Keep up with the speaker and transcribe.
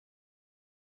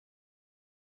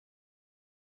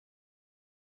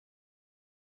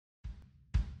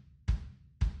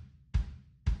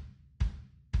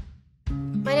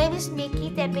My name is Mickey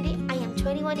Deputy. I am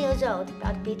 21 years old,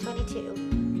 about to be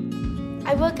 22.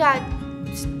 I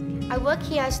work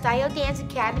here at Style Dance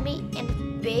Academy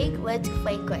in Big Woods,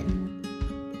 Lakeland.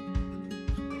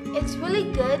 It's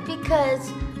really good because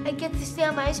I get to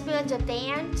share my experience of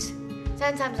dance.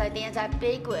 Sometimes I dance at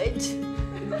Big Woods.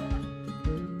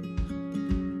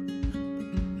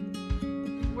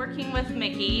 Working with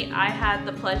Mickey, I had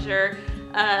the pleasure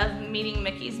of meeting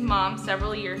Mickey's mom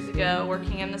several years ago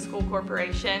working in the school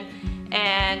corporation,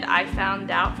 and I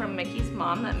found out from Mickey's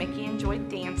mom that Mickey enjoyed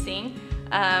dancing.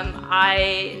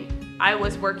 I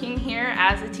was working here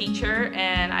as a teacher,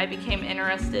 and I became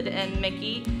interested in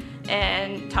Mickey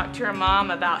and talked to her mom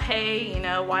about, hey, you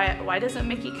know, why doesn't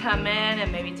Mickey come in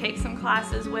and maybe take some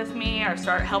classes with me or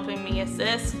start helping me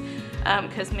assist,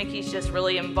 because Mickey's just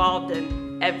really involved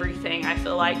in everything, I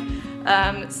feel like.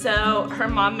 So her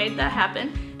mom made that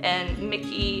happen, and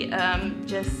Mickey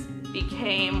just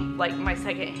became like my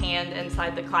second hand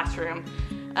inside the classroom.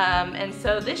 And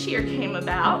so this year came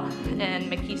about, and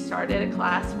Mickey started a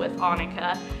class with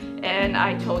Annika, and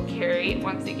I told Carrie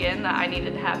once again that I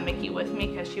needed to have Mickey with me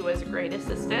because she was a great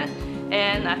assistant,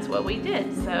 and that's what we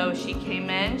did. So she came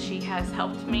in, she has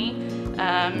helped me.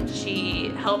 She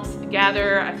helps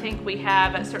gather, I think we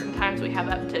have, at certain times we have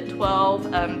up to 12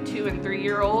 2- and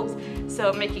 3-year-olds.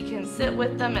 So Mickey can sit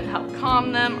with them and help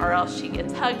calm them, or else she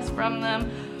gets hugs from them,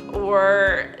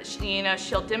 or you know,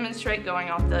 she'll demonstrate going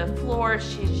off the floor.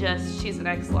 She's an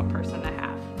excellent person to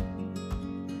have.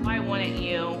 Why wouldn't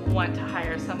you want to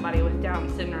hire somebody with Down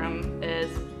syndrome is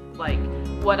like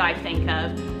what I think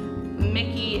of.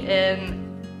 Mickey, in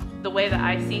the way that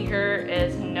I see her,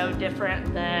 is no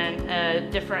different than a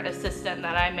different assistant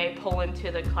that I may pull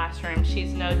into the classroom.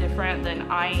 She's no different than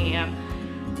I am.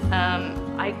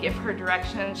 I give her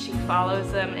directions, she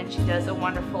follows them, and she does a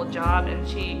wonderful job, and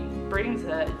she brings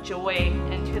a joy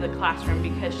into the classroom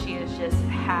because she is just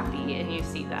happy, and you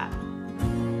see that.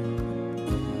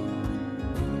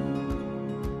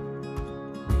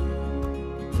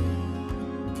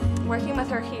 Working with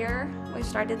her here, we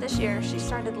started this year. She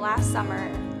started last summer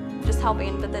just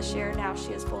helping, but this year now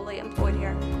she is fully employed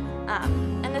here.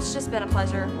 And it's just been a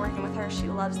pleasure working with her. She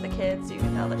loves the kids. You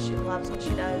can tell that she loves what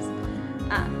she does.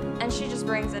 And she just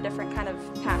brings a different kind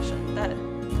of passion that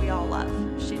we all love.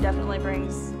 She definitely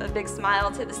brings a big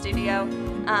smile to the studio,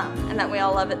 and that we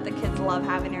all love it. The kids love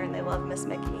having her, and they love Miss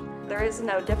Mickey. There is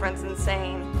no difference in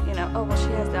saying, you know, oh, well,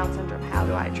 she has Down syndrome, how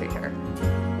do I treat her?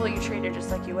 Well, you treat her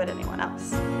just like you would anyone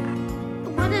else.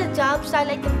 One of the jobs I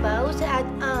like the most at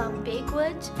Big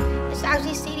Woods is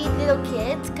actually seeing little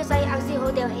kids, because I actually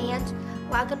hold their hands,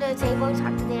 walk them to the table,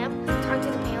 talk to them, talk to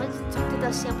the parents, talk to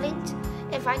their siblings,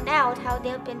 and find out how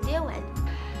they've been doing.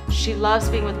 She loves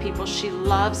being with people. She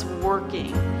loves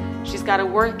working. She's got a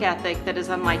work ethic that is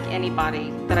unlike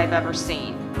anybody that I've ever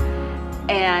seen.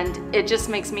 And it just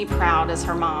makes me proud as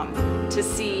her mom to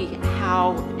see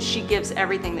how she gives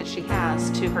everything that she has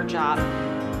to her job,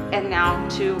 and now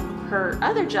to her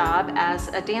other job as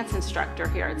a dance instructor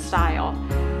here at Style.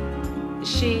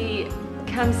 She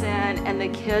comes in and the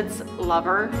kids love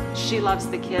her. She loves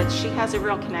the kids. She has a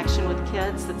real connection with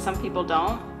kids that some people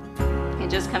don't. It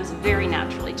just comes very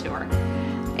naturally to her.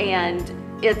 And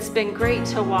it's been great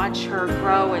to watch her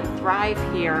grow and thrive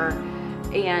here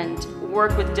and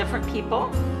work with different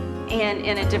people and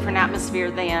in a different atmosphere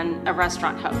than a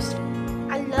restaurant host.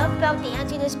 I love about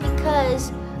dancing is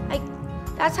because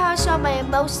that's how I show my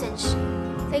emotions.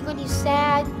 Like when you're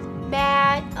sad,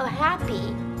 mad, or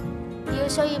happy, you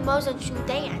show your emotions through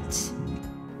dance.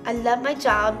 I love my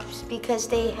jobs because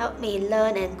they help me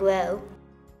learn and grow.